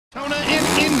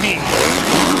me.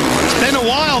 It's been a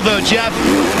while, though, Jeff.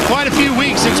 Quite a few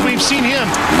weeks since we've seen him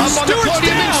up on the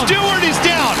podium, and Stewart is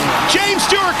down. James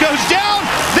Stewart goes down.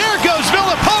 There goes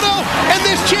Villapoto, and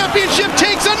this championship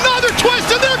takes another twist,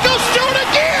 and there goes Stewart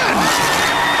again.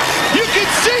 You can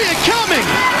see it coming.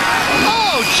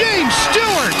 Oh, James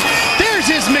Stewart. There's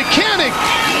his mechanic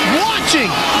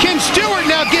watching. Can Stewart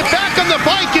now get back on the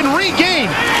bike and regain?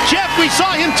 Jeff, we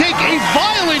saw him take a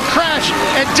violent crash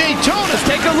at Daytona. Let's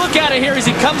take a look at it here as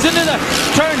he comes into the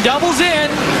turn, doubles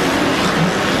in.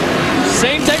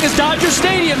 Same thing as Dodger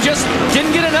Stadium, just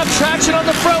didn't get enough traction on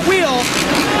the front wheel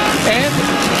and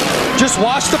just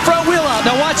washed the front wheel out.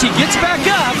 Now watch, he gets back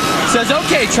up, says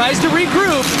okay, tries to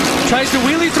regroup, tries to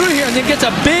wheelie through here, and then gets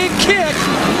a big kick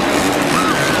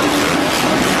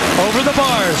over the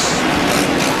bars.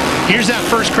 Here's that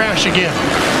first crash again.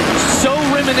 So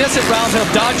reminiscent, Ralph, of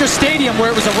Dodger Stadium, where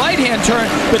it was a right-hand turn,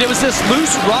 but it was this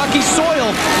loose, rocky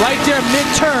soil right there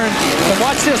mid-turn. And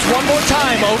watch this one more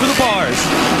time over the bars.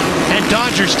 At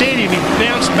Dodger Stadium, he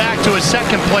bounced back to a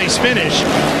second-place finish.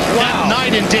 That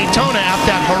night in Daytona, after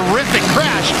that horrific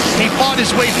crash, he fought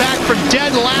his way back from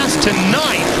dead last to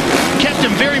ninth. Kept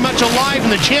him very much alive in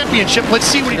the championship. Let's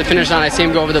see what he... The finish line, I see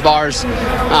him go over the bars.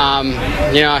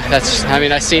 You know,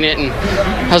 I seen it, and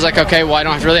I was like, okay, well, I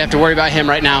don't really have to worry about him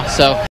right now, so...